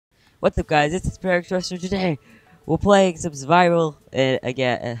What's up, guys? It's ThePotatoExpress. Today we're playing some survival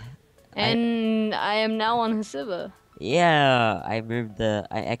again. And I am now on his server. Yeah, I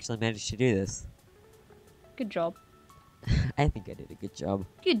actually managed to do this. Good job. I think I did a good job.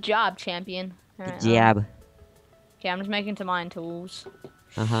 Good job, champion. Good Alright, job. okay, I'm just making to mine tools.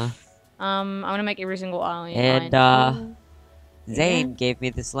 Uh-huh. I'm gonna make every single iron. And Zane Yeah. gave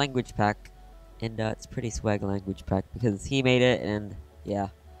me this language pack, and it's a pretty swag language pack because he made it, and yeah,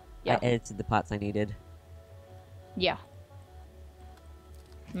 Yeah. I edited the parts I needed. Yeah.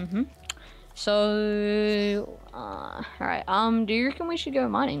 So, alright. Do you reckon we should go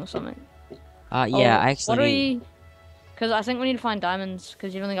mining or something? Yeah, I actually. Because I think we need to find diamonds.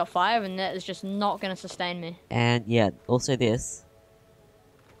 Because you've only got 5, and that is just not gonna sustain me. And yeah, also this.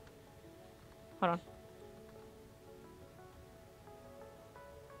 Hold on.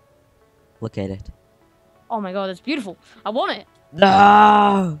 Look at it. Oh my god, that's beautiful. I want it.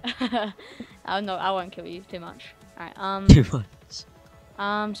 No. No, I won't kill you too much. Alright, Too much.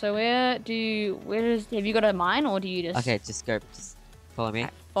 So have you got a mine, or do you just... Okay, just follow me.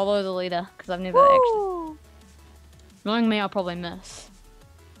 Right, follow the leader, because I've never actually... Knowing me, I'll probably miss.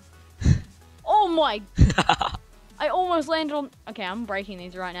 Oh my... I almost landed on... Okay, I'm breaking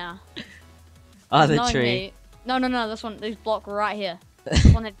these right now. Oh, the Knowing tree. me... No, this one, this block right here. This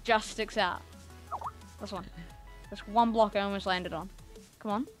one that just sticks out. This one. This one block I almost landed on.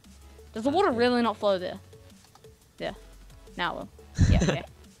 Come on. Does the water really not flow there? Yeah. Now it will. Yeah, okay.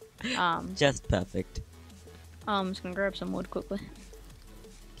 Just perfect. I'm just gonna grab some wood quickly.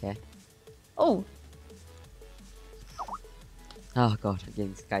 Okay. Oh! Oh god, I'm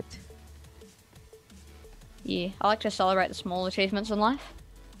getting Skyped. Yeah, I like to celebrate the small achievements in life.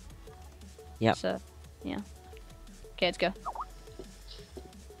 Yep. So, yeah. Okay, let's go.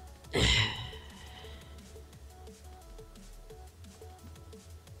 I'm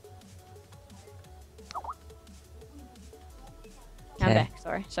Okay. back.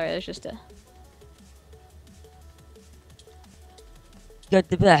 Sorry, there's just a...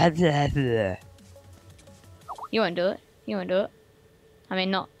 You won't do it. You won't do it. I mean,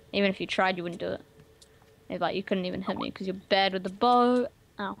 not... Even if you tried, you wouldn't do it. It's like, you couldn't even hit me because you're bad with the bow.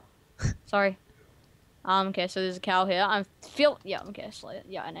 Ow. Sorry. Okay, so there's a cow here. Yeah, okay,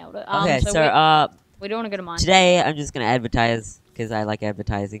 yeah, I nailed it. Okay, so we don't want to go to mine. today I'm just gonna advertise, because I like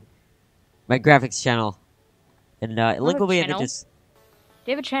advertising. My graphics channel. And link will be in the Do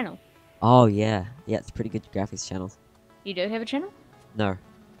you have a channel? Oh yeah. Yeah, it's a pretty good graphics channel. You do have a channel? No.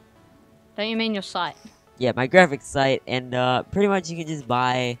 Don't you mean your site? Yeah, my graphics site, and pretty much you can just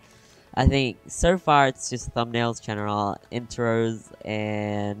buy, I think, so far it's just thumbnails, channel art, intros,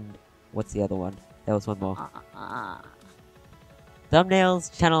 and what's the other one? There was one more.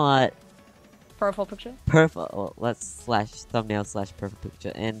 Thumbnails, channel art, Profile picture? well, let's slash thumbnail slash perfect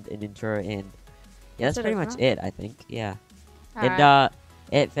picture, and an intro, and yeah, that's pretty much it, I think. Yeah. And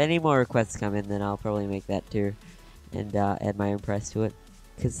if any more requests come in, then I'll probably make that too, and add my own price to it,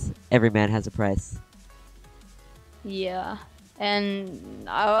 because every man has a price. Yeah. And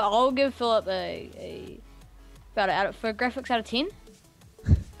I'll give Philip for graphics out of 10.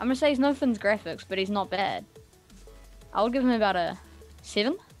 I'm gonna say he's no fins graphics, but he's not bad. I would give him about a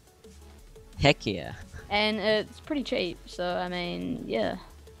 7. Heck yeah. And it's pretty cheap, so I mean, yeah.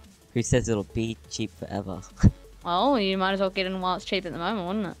 Who says it'll be cheap forever? Well, you might as well get in while it's cheap at the moment,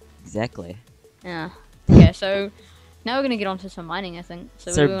 wouldn't it? Exactly. Yeah. Okay, so now we're gonna get onto some mining, I think.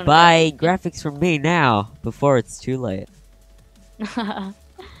 So buy graphics from me now, before it's too late.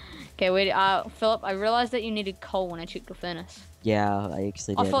 Okay, wait, Philip, I realized that you needed coal when I checked your furnace. Yeah, I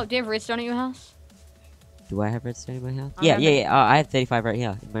actually did. Oh, Philip, do you have redstone at your house? Do I have redstone in my house? Okay, Yeah. I have 35 right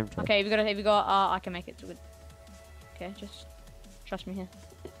here in my inventory. Okay, have you got, I can make it so good. Okay, just trust me here.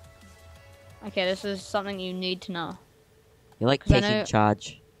 Okay, this is something you need to know. You're like 'Cause taking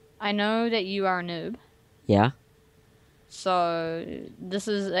charge. I know that you are a noob. Yeah? So, this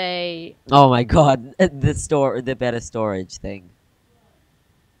is a... Oh my god, the better storage thing.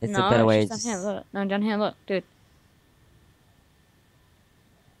 It's no, a better way it's just down here, look. No, down here, look, dude.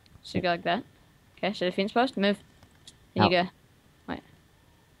 So you go like that. Okay, so the fence post, move. There you go. Wait.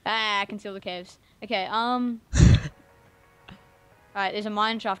 Ah, I can see all the caves. Okay, Alright, there's a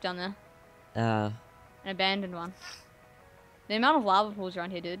mine shaft down there. An abandoned one. The amount of lava pools around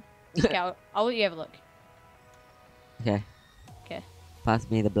here, dude. Okay, I'll let you have a look. Okay. Okay. Pass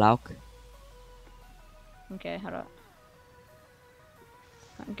me the block. Okay, hold up.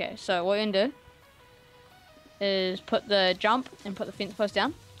 Okay, so what you're gonna do is put the jump and put the fence post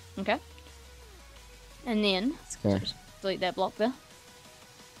down. Okay. And then just delete that block there.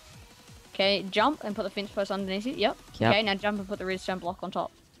 Okay, jump and put the fence post underneath it. Yep. Okay, now jump and put the redstone block on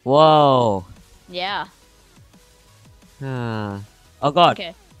top. Whoa. Yeah. Oh god.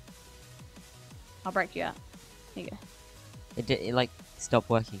 Okay. I'll break you out. Here you go. It like stopped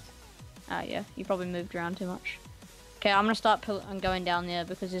working. Ah, yeah. You probably moved around too much. Okay, I'm gonna start going down there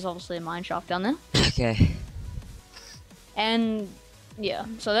because there's obviously a mine shaft down there. Okay. And yeah,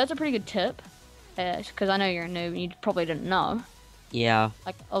 so that's a pretty good tip. Because I know you're a noob and you probably didn't know. Yeah.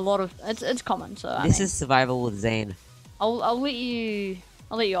 Like a lot of it's common. So This is survival with Zane. I'll let you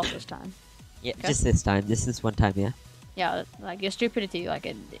off this time. Yeah, Okay. just this time. This is one time, yeah. Yeah, like your stupidity,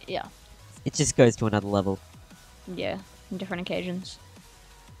 yeah, It just goes to another level. yeah, on different occasions.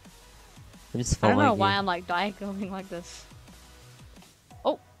 I'm just I following don't know you. why I'm like diagonally like this.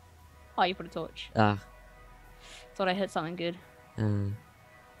 Oh, you put a torch. Ah. Thought I hit something good.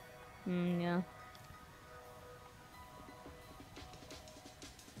 Yeah.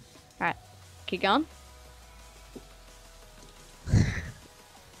 Alright, keep going.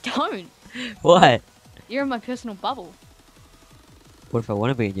 Don't! What? You're in my personal bubble. What if I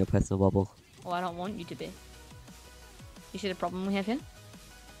want to be in your personal bubble? Well, I don't want you to be. You see the problem we have here?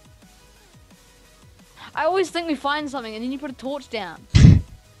 I always think we find something and then you put a torch down.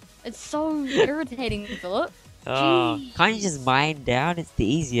 It's so irritating, Philip. Oh, can't you just mine down? It's the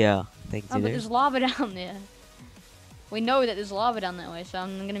easier thing to Oh, but do. there's lava down there. We know that there's lava down that way, so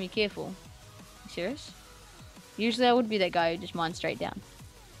I'm gonna be careful. You serious? Usually I would be that guy who just mines straight down.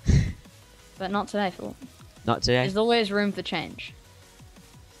 But not today, Philip. Not today? There's always room for change.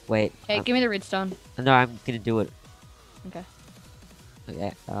 Wait. Okay, give me the redstone. No, I'm gonna do it. Okay.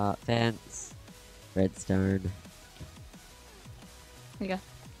 Okay, fence. Redstone. Here you go.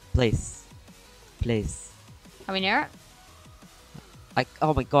 Place. Place. Are we near it?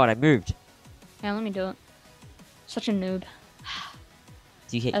 Oh my god, I moved. Yeah, let me do it. Such a noob.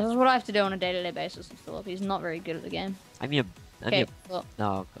 Do you hit? This is what I have to do on a day-to-day basis with Philip. He's not very good at the game. I'm your Philip,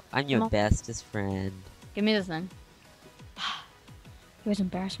 no, I'm your bestest friend. give me this thing. You always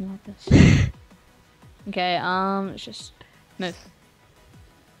embarrass me like this. Okay, let's just move.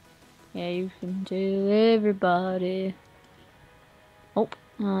 Yeah, you can do everybody. Oh,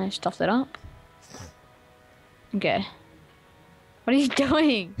 I stuffed it up. Okay. What are you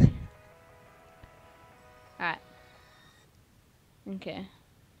doing? Alright. Okay.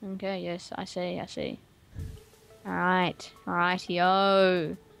 Okay, yes, I see. Alright. Alright,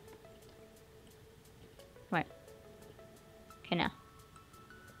 yo. Wait. Okay, now.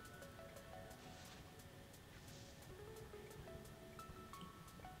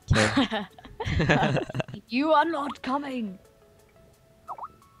 Okay. You are not coming!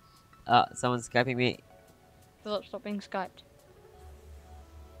 Someone's Skyping me. Philip, stop being Skyped.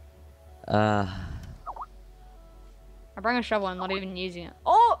 Uh. I bring a shovel, I'm not even using it.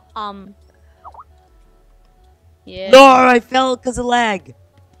 Oh! Yeah. No, I fell because of lag.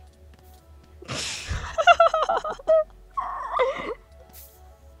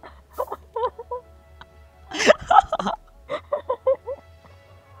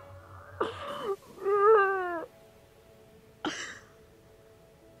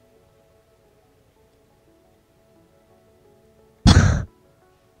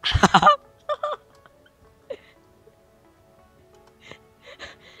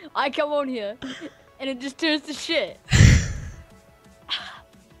 I come on here, and it just turns to shit.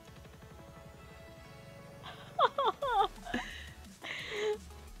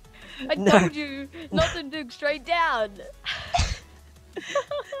 I told you not to dig straight down.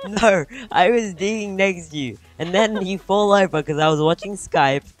 No, I was digging next to you, and then you fall over because I was watching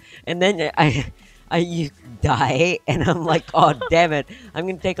Skype, and then you die, and I'm like, oh damn it! I'm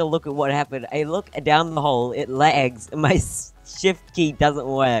gonna take a look at what happened. I look down the hole, it lags, and my shift key doesn't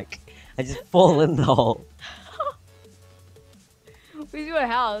work. I just fall in the hole. Where's your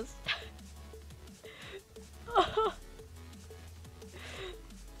house?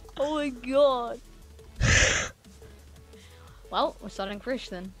 Oh my god. Well, we're starting fresh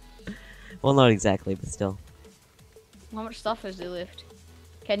then. Well, not exactly, but still. How much stuff is there left?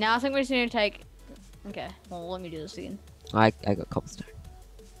 Okay, now I think we just need to take... Okay, well, let me do this again. I got cobblestone.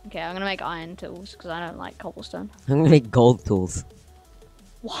 Okay, I'm gonna make iron tools, because I don't like cobblestone. I'm gonna make gold tools.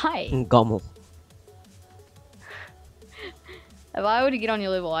 Why? And gommel. If I were to get on your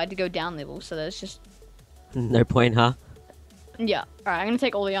level, I had to go down level, so there's just... No point, huh? Yeah. Alright, I'm gonna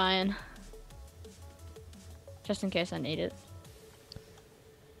take all the iron. Just in case I need it.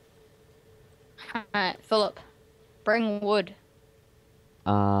 Alright, Philip. Bring wood.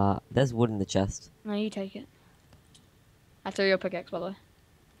 There's wood in the chest. No, you take it. I threw your pickaxe, by the way.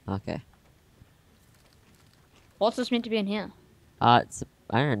 Okay. What's this meant to be in here? I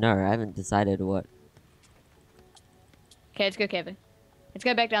don't know. I haven't decided what. Okay, let's go caving. Let's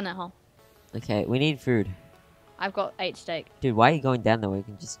go back down that hole. Okay, we need food. I've got 8 steak. Dude, why are you going down there? We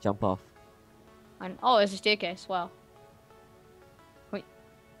can just jump off. Oh, there's a staircase. Wow. Wait.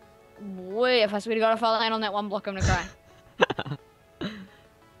 Wait, if I swear to God, if I land on that one block, I'm gonna cry.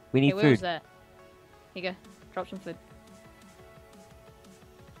 We need Where food. was that? Here you go. Drop some food.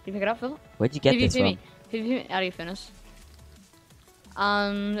 Did you pick it up, Philip? Where'd you get this from? PvP out of your furnace.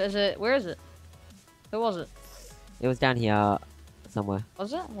 Is it? Where is it? Where was it? It was down here somewhere.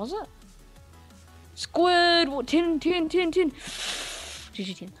 Was it? Was it? Squid! What? 10. GG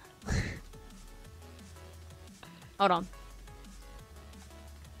 10. Hold on.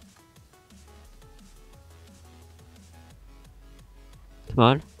 Come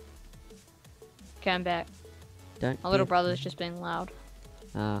on. Okay, I'm back. Don't. My little brother's just being loud.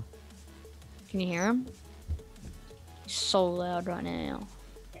 Ah. Can you hear him? He's so loud right now.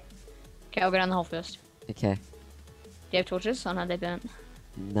 Okay, I'll go down the hole first. Okay. Do you have torches? Oh no, they burnt.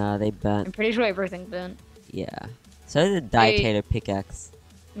 Nah, they burnt. I'm pretty sure everything burnt. Yeah. So did the potato pickaxe.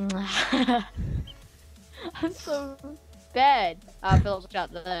 I'm so bad. Phillips, watch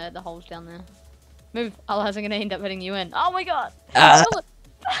out the holes down there. Move, otherwise I'm gonna end up hitting you in. Oh my god!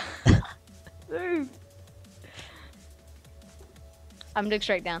 Move! I'm dig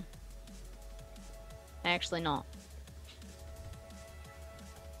straight down. Actually not.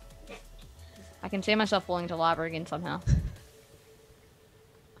 I can see myself falling to lava again somehow.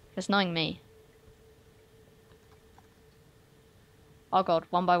 Just knowing me. Oh god,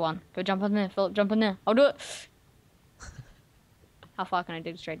 one by one. Go jump in there, Philip, jump in there. I'll do it! How far can I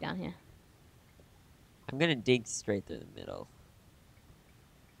dig straight down here? I'm gonna dig straight through the middle.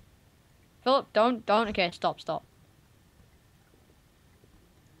 Philip, don't. Okay, stop.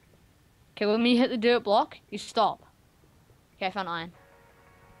 Okay, when you hit the dirt block, you stop. Okay, I found iron.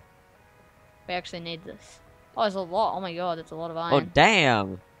 We actually need this. Oh, there's a lot. Oh my god, that's a lot of iron. Oh,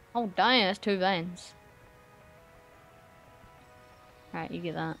 damn! Oh, damn, that's 2 veins. Alright, you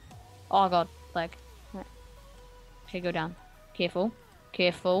get that. Oh god, lag. Right. Okay, go down. Careful.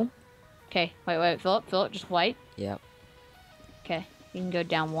 Okay, wait, Philip, just wait. Yep. Okay, you can go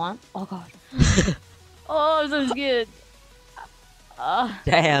down one. Oh god. Oh, I'm so scared.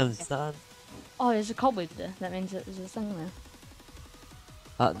 Damn, son. Oh, there's a cobweb there. That means there's a thing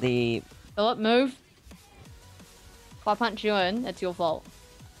there. The... Philip, move. If I punch you in, it's your fault.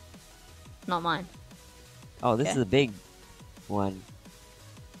 Not mine. Oh, this is a big one.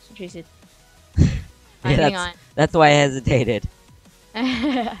 That's what she said. Yeah, that's why I hesitated.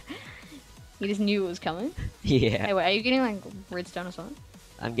 You just knew it was coming? Yeah. Hey, wait, are you getting like redstone or something?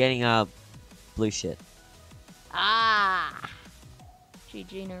 I'm getting blue shit. Ah!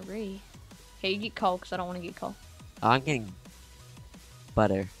 GG no re. Okay, you get coal because I don't want to get coal. Oh, I'm getting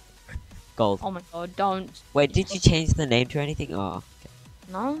butter. Gold. Oh my god, don't. Wait, did you change the name to anything? Oh, okay.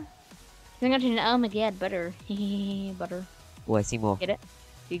 No? I think I did. Oh my god, butter. Butter. Oh, I see more. Get it?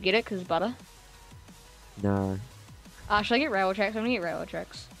 Do you get it because it's butter? No. Should I get railway tracks? I'm gonna get railway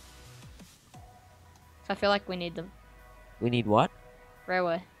tracks. So I feel like we need them. We need what?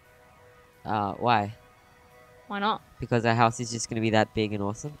 Railway. Why? Why not? Because our house is just gonna be that big and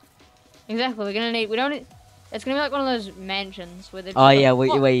awesome? Exactly, we don't need, it's gonna be like one of those mansions where they're just Oh, like, yeah,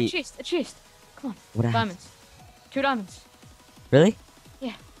 wait. A chest. Come on. What happened? Diamonds. 2 diamonds. Really?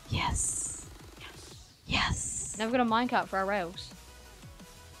 Yeah. Yes. Yes. Now we've got a minecart for our rails.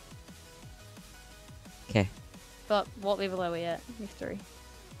 Okay. But what level are we at? We're 3.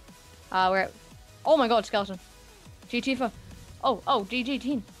 We're at... Oh my god, skeleton. GT for... Oh,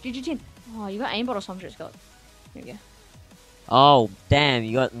 GG10. GG10. Oh, you got aimbot or something, skeleton. There we go. Oh, damn,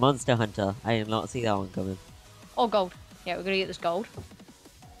 you got Monster Hunter. I did not see that one coming. Oh, gold. Yeah, we're gonna get this gold.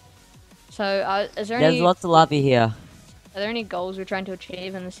 So, is there There's lots of lava here. Are there any goals we're trying to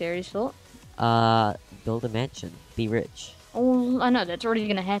achieve in the series, Philip? Build a mansion. Be rich. Oh, I know, that's already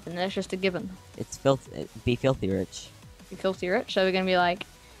gonna happen. That's just a given. It's be filthy rich. Be filthy rich, so we're gonna be like...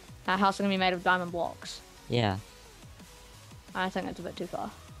 Our house is gonna be made of diamond blocks. Yeah. I think that's a bit too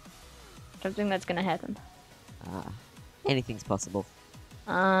far. Don't think that's gonna happen. Anything's possible.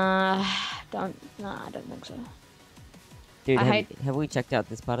 Nah, I don't think so. Dude, have we checked out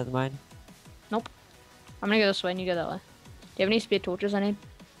this part of the mine? Nope. I'm gonna go this way and you go that way. Do you have any spare torches I need?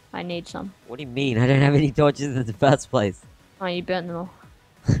 I need some. What do you mean? I don't have any torches in the first place. Oh, you burnt them all.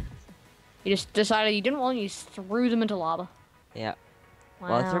 You just decided you didn't want them, you just threw them into lava. Yeah. Wow.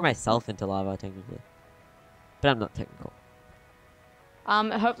 Well, I threw myself into lava, technically. But I'm not technical.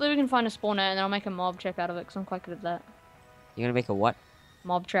 Hopefully we can find a spawner and then I'll make a mob trap out of it because I'm quite good at that. You're gonna make a what?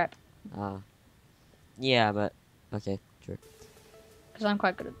 Mob trap. Yeah, but... Okay, true. Because I'm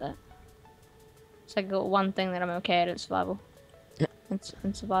quite good at that. It's like one thing that I'm okay at survival. It's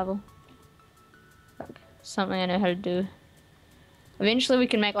in survival. Something I know how to do. Eventually we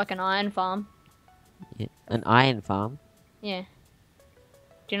can make like an iron farm. Yeah. An iron farm? Yeah.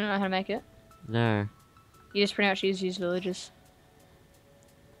 Do you not know how to make it? No. You just pretty much use villages.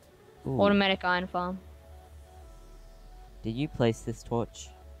 Ooh. Automatic iron farm. Did you place this torch?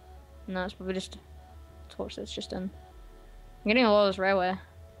 No, it's probably just a torch that's just in. I'm getting a lot of this railway.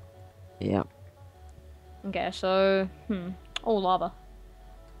 Yeah. Okay, so oh, lava.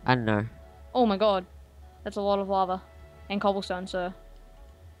 I don't know. Oh my god, that's a lot of lava and cobblestone. So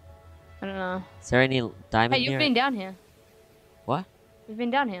I don't know. Is there any diamond? Hey, you've been down here. What? You've been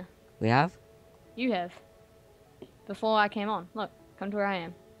down here. We have? You have. Before I came on. Look, come to where I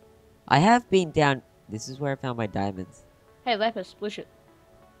am. I have been down. This is where I found my diamonds. Hey, lapis, blue shit.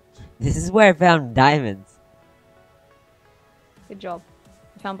 This is where I found diamonds. Good job.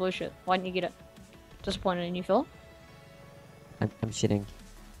 I found blue shit. Why didn't you get it? Disappointed in you, Philip? I'm shitting.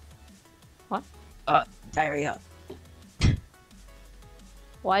 What? Diarrhea.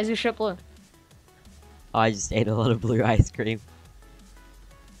 Why is your shit blue? Oh, I just ate a lot of blue ice cream.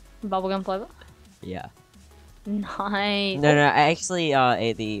 Bubblegum flavor? Yeah. Nice. No, I actually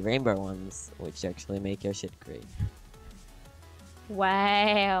ate the rainbow ones, which actually make your shit green.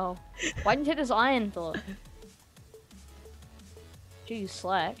 Wow. Why didn't you hit this iron, Philip? Gee, you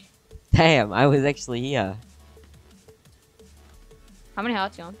slack. Damn, I was actually here. How many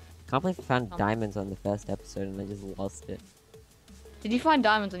hearts you on? Can't believe I found diamonds on the first episode and I just lost it. Did you find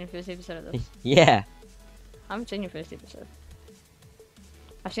diamonds on your first episode of this? Yeah. I haven't seen your first episode.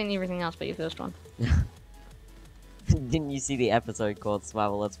 I've seen everything else but your first one. Didn't you see the episode called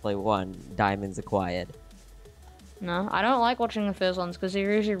Survival Let's Play 1, Diamonds Acquired? No, I don't like watching the first ones because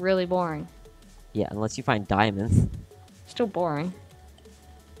they're usually really boring. Yeah, unless you find diamonds. Still boring.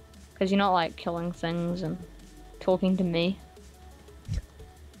 Because you're not like killing things and talking to me.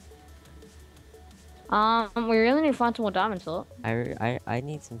 We really need to find some more diamonds, Philip. I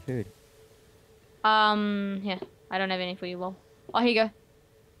need some food. Yeah. I don't have any for you, lol. Oh, here you go.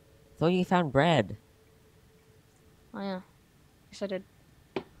 Thought you found bread. Oh, yeah. Yes, I did.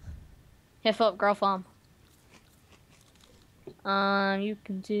 Here, Philip, grow a farm. You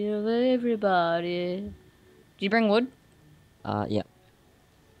can tell everybody. Did you bring wood? Yeah.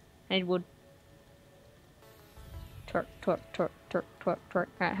 I need wood. Twerk, twerk, twerk, twerk, twerk, twerk.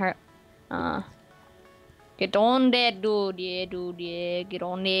 Alright, hurry. Get on there, dude. Yeah, dude. Yeah, get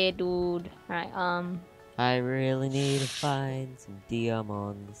on there, dude. Alright, I really need to find some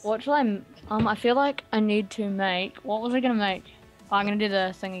diamonds. what should I feel like I need to make... What was I gonna make? Oh, I'm gonna do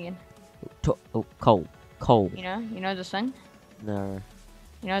the thing again. Coal. Coal. You know this thing? No.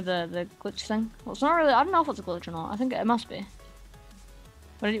 You know the glitch thing? Well, it's not really... I don't know if it's a glitch or not. I think it must be.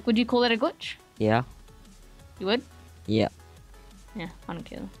 Would you call that a glitch? Yeah. You would? Yeah. Yeah, I don't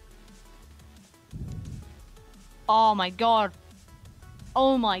care. Oh my god.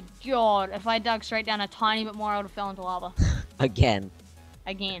 Oh my god. If I dug straight down a tiny bit more, I would have fell into lava. Again.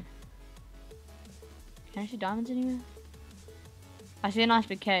 Again. Can I see diamonds anywhere? I see a nice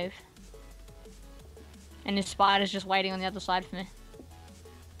big cave. And there's spiders just waiting on the other side for me.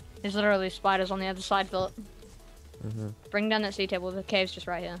 There's literally spiders on the other side, Philip. Bring down that sea table. The cave's just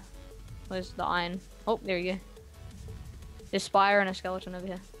right here. Where's the iron? Oh, there you go. There's spire and a skeleton over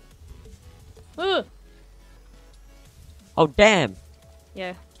here. Ooh! Oh damn!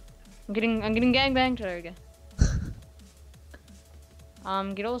 Yeah. I'm getting gangbanged. There we go.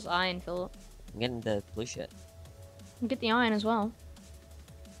 Get all this iron, Philip. I'm getting the blue shit. Get the iron as well.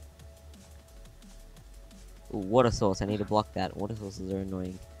 Ooh, water source. I need to block that. Water sources are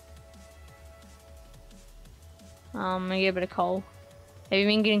annoying. I'm gonna get a bit of coal. Have you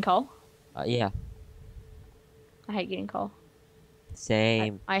been getting coal? Yeah. I hate getting coal.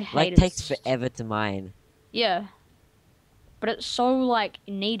 Same. I hate like it. takes forever to mine. Yeah. But it's so like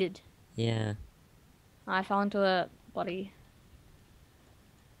needed. Yeah. I fell into a bloody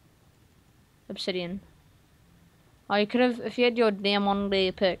obsidian. Oh, you could have, if you had your diamond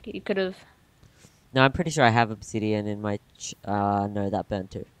pick, you could have. No, I'm pretty sure I have obsidian in my. No, that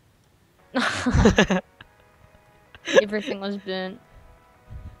burnt too. Everything was burnt.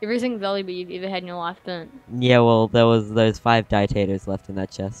 Everything valuable you've ever had in your life burnt. Yeah, well, there was those 5 potatoes left in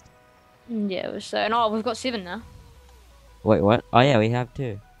that chest. Yeah, it was so. And oh, we've got 7 now. Wait, what? Oh yeah, we have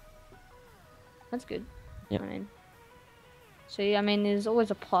 2. That's good. Yep. I mean, see, I mean, there's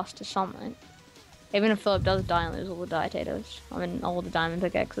always a plus to something. Even if Philip does die and lose all the potatoes. I mean, all the diamond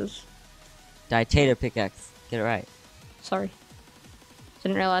pickaxes. Potato pickaxe. Get it right. Sorry.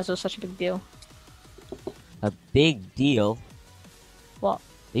 Didn't realize it was such a big deal. A big deal? What?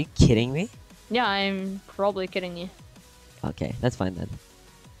 Are you kidding me? Yeah, I'm probably kidding you. Okay, that's fine then.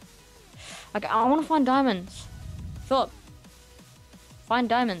 Like, I want to find diamonds. Philip, find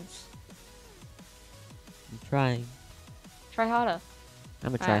diamonds. I'm trying. Try harder. I'm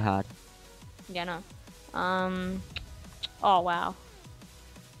gonna try hard. Yeah, no. Oh, wow.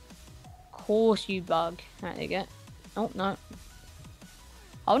 Of course you bug. Alright, there you go. Oh, no.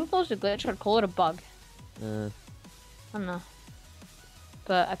 I wouldn't call it a glitch, I'd call it a bug. I don't know.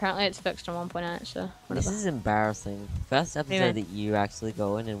 But apparently it's fixed on 1.8, so whatever. This is embarrassing. First episode that you actually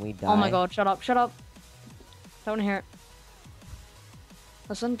go in and we die. Oh my god, shut up, shut up. Don't wanna hear it.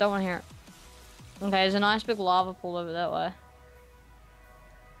 Listen, don't wanna hear it. Okay, there's a nice big lava pool over that way.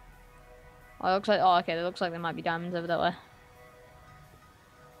 Oh, it looks like, oh, okay, it looks like there might be diamonds over that way.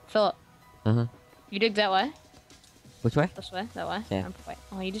 Philip. Uh-huh. You dig that way? Which way? This way, that way. Yeah. Wait,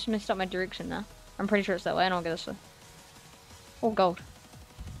 oh, you just messed up my direction now. I'm pretty sure it's that way, and I'll go this way. Oh, gold.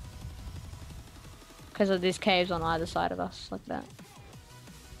 Because there's caves on either side of us, like that.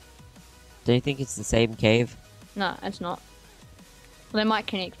 Do you think it's the same cave? No, it's not. Well, they might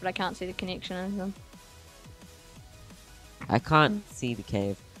connect, but I can't see the connection in them. I can't see the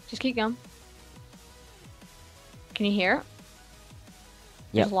cave. Just keep going. Can you hear it?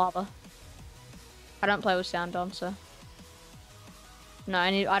 Yep. There's lava. I don't play with sound on, so. No,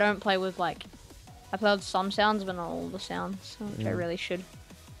 I don't play with, like, I play with some sounds, but not all the sounds, which I really should.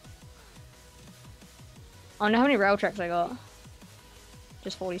 I wonder how many rail tracks I got.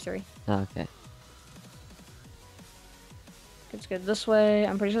 Just 43. Oh, okay. Let's go this way.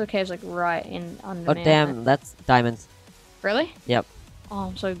 I'm pretty sure the cave's, like, right in under Oh, me. damn, that's diamonds. Really? Yep. Oh,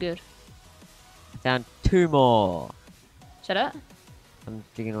 I'm so good. I found 2 more. Is that it? I'm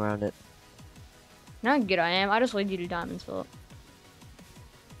digging around it. You know how good I am? I just lead you to diamonds, Philip.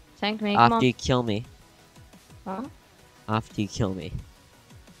 Thank me, come After on. you kill me. Huh? After you kill me.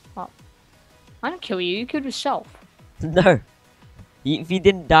 What? I didn't kill you, you killed yourself. No. If you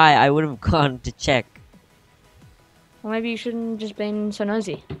didn't die, I would have gone to check. Well, maybe you shouldn't just been so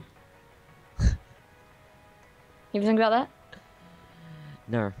nosy. You ever think about that?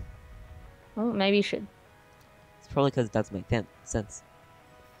 No. Well, maybe you should. It's probably because it doesn't make sense.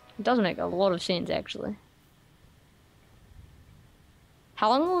 It does make a lot of sense, actually. How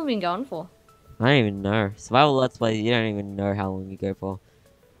long have we been going for? I don't even know. Survival Let's Play, you don't even know how long you go for.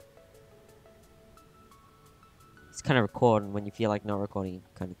 It's kind of recording. When you feel like not recording, you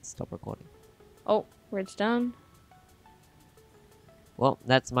kind of stop recording. Oh, redstone. Well,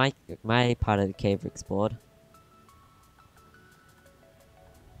 that's my part of the cave explored.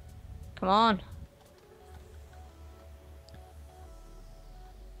 Come on.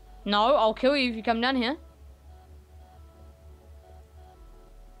 No, I'll kill you if you come down here.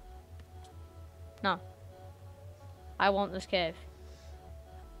 No. I want this cave.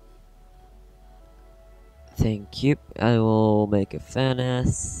 Thank you. I will make a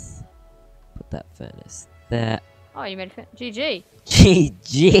furnace. Put that furnace there. Oh, you made it. GG.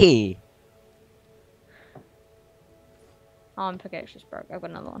 GG! Oh, my pickaxe just broke. I've got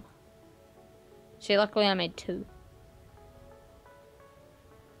another one. See, luckily I made 2.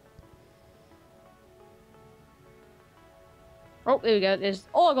 Oh, there we go. There's.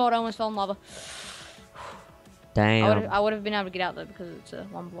 Oh god, I almost fell in lava. Damn. I would have been able to get out there because it's a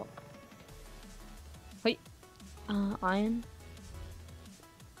 1 block. Wait. Iron.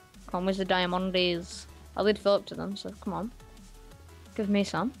 Come on, where's the diamonds? I'll lead Philip to them, so come on. Give me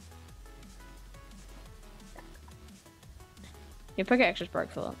some. Your pickaxe just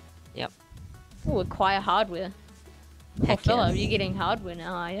broke, Philip. Yep. Ooh, acquire hardware. Heck Oh, Philip, yes. you're getting hardware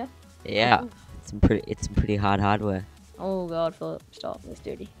now, are you? Yeah. It's some pretty hard hardware. Oh god, Philip, stop. That's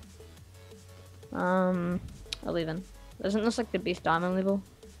dirty. 11. Isn't this like the best diamond level?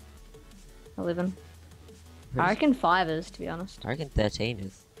 11. I reckon 5 is, to be honest. I reckon 13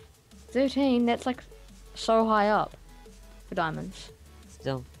 is. 13, that's like so high up for diamonds.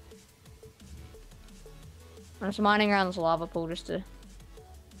 Still. I'm just mining around this lava pool just to...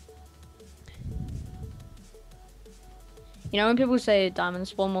 You know when people say diamonds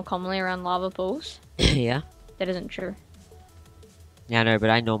spawn more commonly around lava pools? Yeah. That isn't true. Yeah, I know, but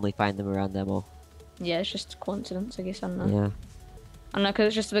I normally find them around there more. Yeah, it's just coincidence, I guess. I don't know. Yeah. I don't know, because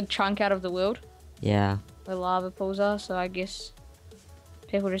it's just a big chunk out of the world Yeah. where lava pools are, so I guess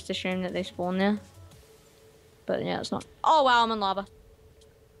people just assume that they spawn there. But yeah, it's not. Oh wow, I'm in lava.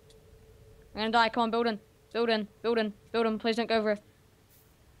 I'm gonna die. Come on, build in. Build in. Build in. Build in. Please don't go over it.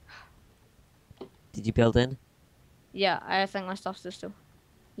 Did you build in? Yeah, I think my stuff's there still.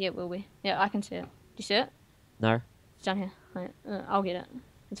 Yeah, it will be. Yeah, I can see it. Do you see it? No. It's down here. Right, I'll get it.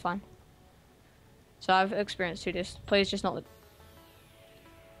 It's fine. So I've experienced 2 deaths. Please just not...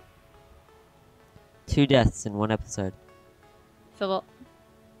 2 deaths in 1 episode. Philip.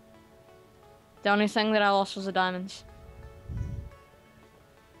 The only thing that I lost was the diamonds.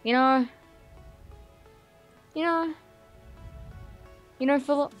 You know,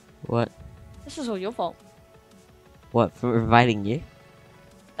 Philip. What? This is all your fault. What, for inviting you?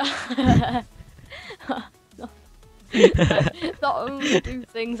 The only 2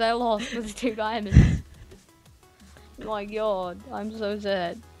 things I lost was 2 diamonds. My god, I'm so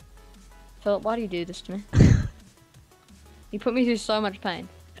sad. Philip, why do you do this to me? You put me through so much pain.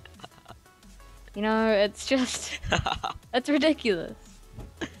 You know, it's just... it's ridiculous.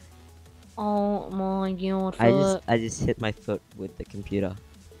 Oh my god, Philip. I just hit my foot with the computer.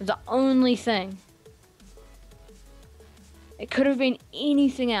 The only thing. It could have been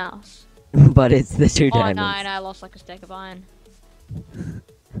anything else. But it's the 2 diamonds. Oh no, I lost like a stack of iron.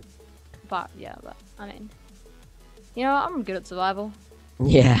 But yeah, I mean, you know, I'm good at survival.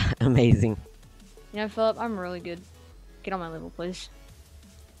 Yeah, amazing. You know, Philip, I'm really good. Get on my level, please.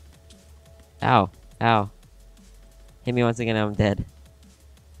 Ow, ow. Hit me once again, I'm dead.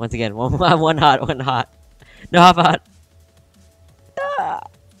 Once again, one heart. No, half heart. Ah.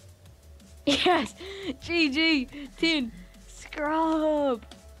 Yes! GG! 10! Scrub!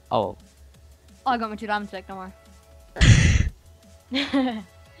 Oh. I got my 2 diamonds back, don't worry.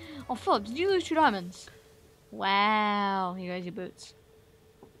 Oh, Philip, did you lose 2 diamonds? Wow, here goes your boots.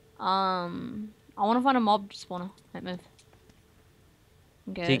 I want to find a mob spawner. Wait, move.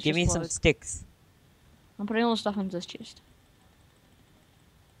 Okay, Dude, give me some sticks. I'm putting all the stuff into this chest.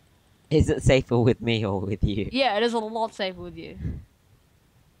 Is it safer with me or with you? Yeah, it is a lot safer with you.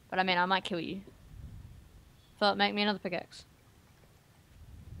 But I mean, I might kill you. Philip, make me another pickaxe.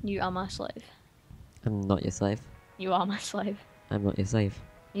 You are my slave. I'm not your slave. You are my slave. I'm not your slave.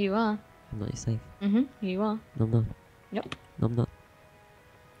 You are. I'm not your slave. You are. No, I'm not. Yep. No, I'm not.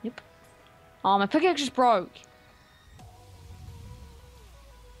 Yep. Oh, my pickaxe just broke.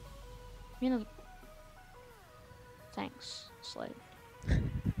 You know. Thanks, slave.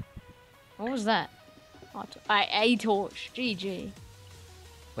 What was that? Oh, a torch. GG.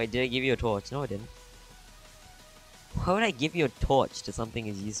 Wait, did I give you a torch? No, I didn't. Why would I give you a torch to something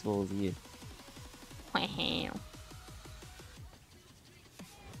as useful as you? Wow.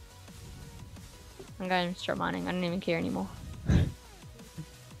 I'm going to strip mining. I don't even care anymore.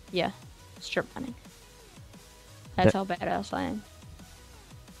 Yeah, strip mining. That's how badass I am.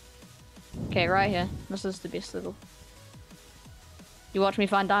 Okay, right here. This is the best level. You watch me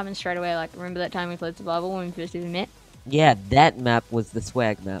find diamonds straight away. Like, remember that time we played survival when we first even met? Yeah, that map was the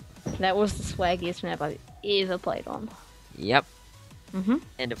swag map. That was the swaggiest map I've ever played on. Yep.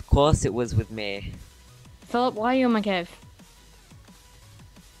 And of course it was with me. Philip, why are you in my cave?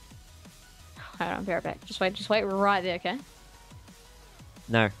 Hold on, I'll be right back. Just wait right there, okay?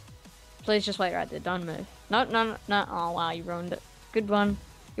 No. Please just wait right there. Don't move. No. Oh wow, you ruined it. Good one.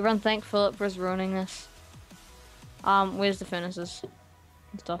 Good run. Thank Philip for his ruining this. Where's the furnaces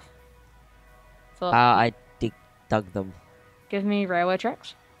and stuff? Philip, I dug them. give me railway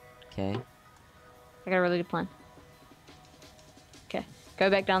tracks. Okay. I got a really good plan. Okay, go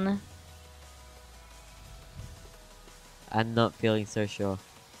back down there. I'm not feeling so sure.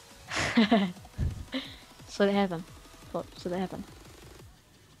 So they happen. Philip, so they happen.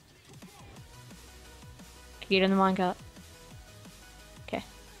 Get in the minecart. Okay.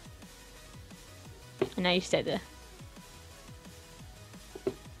 And now you stay there.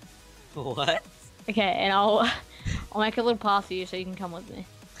 What? Okay, and I'll make a little path for you so you can come with me.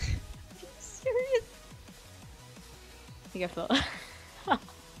 Are you serious? You go, Phil.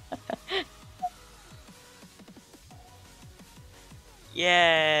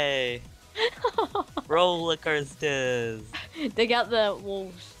 Yay! Roller coasters. Dig out the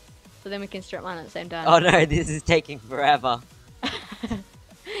walls so then we can strip mine at the same time. Oh no, this is taking forever.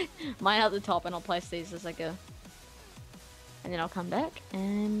 Mine at the top, and I'll place these as I go. And then I'll come back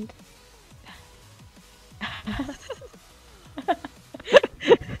and.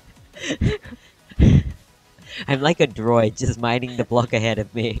 I'm like a droid just mining the block ahead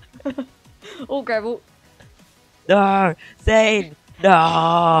of me. Oh, gravel. No! Zane!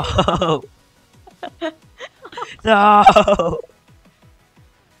 No! No!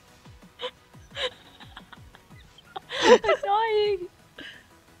 I'm dying.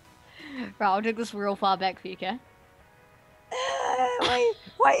 Right, I'll dig this real far back for you, okay?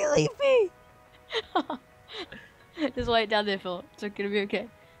 Why you leave me? Just wait down there, Philip. It's gonna be okay.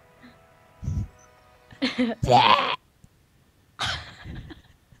 Yeah.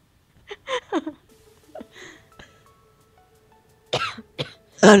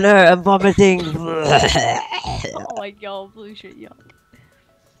 Oh no, I'm vomiting. Oh my god, blue shit, yuck.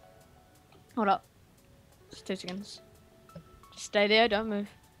 Hold up. Just 2 seconds. Stay there, don't move.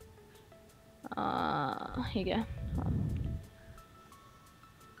 Here you go.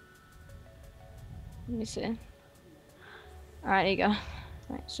 Let me see. Alright, here you go.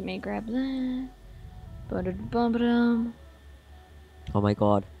 Alright, so let me grab that. Ba-da-da-bum-ba-dum. Oh my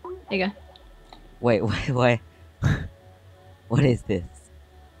god. There you go. Wait. What is this?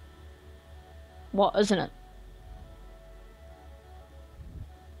 What, isn't it?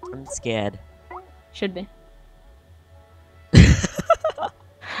 I'm scared. Should be.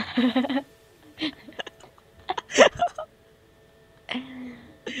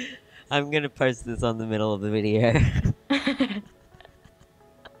 I'm gonna post this on the middle of the video.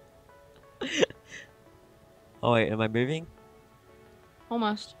 Oh wait, am I moving?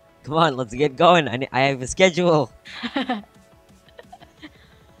 Almost. Come on, let's get going. I have a schedule.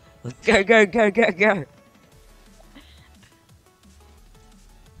 Let's go.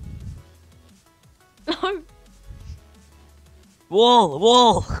 No.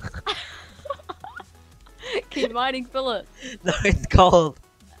 Wall. Keep mining, Philip. No, it's cold.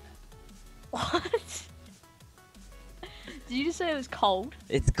 What? Did you just say it was cold?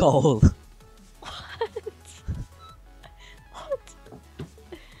 It's cold. What?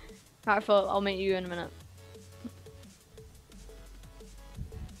 Alright, Philip, I'll meet you in a minute.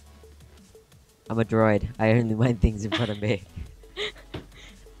 I'm a droid. I only mind things in front of me.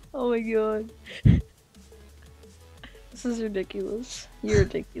 Oh my god. This is ridiculous. You're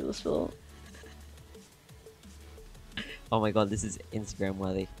ridiculous, Philip. Oh my god, this is Instagram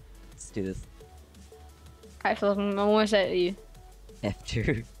worthy. Let's do this. Alright, Philip, I'm almost at you.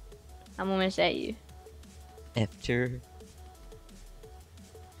 F2. I'm almost at you. F2.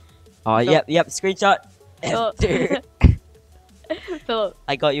 Oh, yep, screenshot. F2. Philip.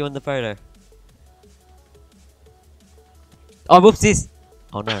 I got you in the photo. Oh, whoopsies.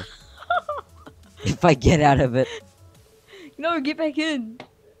 Oh no. If I get out of it. No, get back in.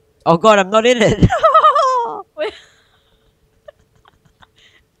 Oh god, I'm not in it. Wait.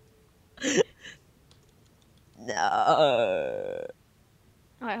 No.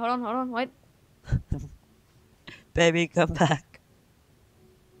 Alright, hold on, wait. Baby, come back.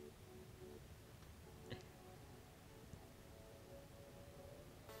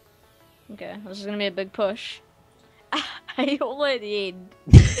 Okay, this is gonna be a big push. I all at the end.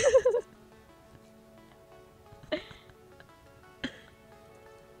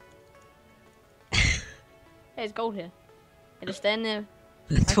 Hey, it's gold here. Hey, just stand there.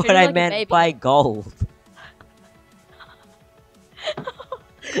 That's treat what you I like a meant baby. by gold.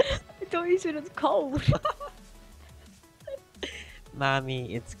 I thought you said it's cold.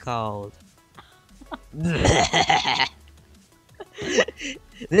 Mommy, it's cold.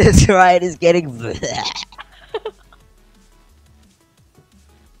 This ride is getting.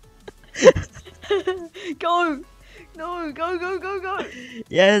 Go! No, go!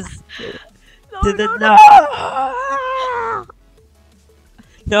 Yes. No, To the no.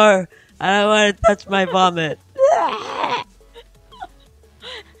 No, I don't want to touch my vomit.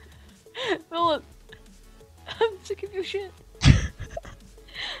 Philip, I'm sick of your shit.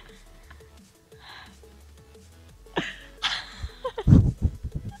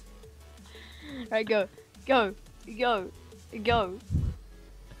 Right, go. Come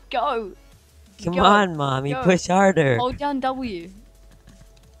Go. on, Mommy, Go. push harder. Hold down W.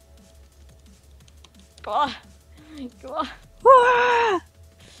 Ah, come on.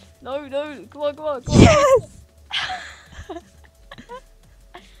 No, come on. Yes.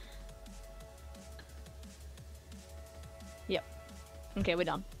 Yep. Okay, we're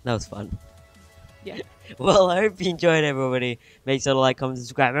done. That was fun. Yeah. Well, I hope you enjoyed, everybody. Make sure to like, comment,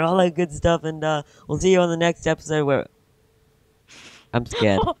 subscribe, and all that good stuff. And we'll see you on the next episode where... I'm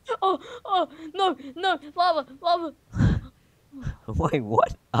scared. Oh, no, lava. Wait,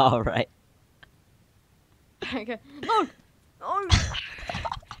 what? Alright. Okay. No.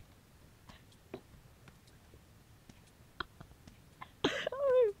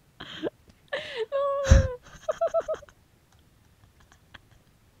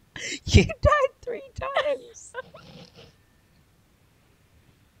 You died 3 times.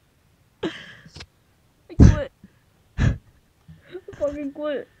 I quit. I fucking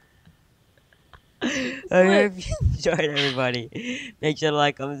quit. I hope you enjoyed, everybody. Make sure to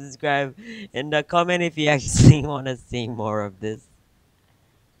like, comment, subscribe, and comment if you actually want to see more of this.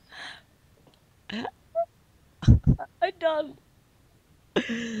 I'm done.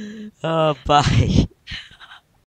 Oh, bye.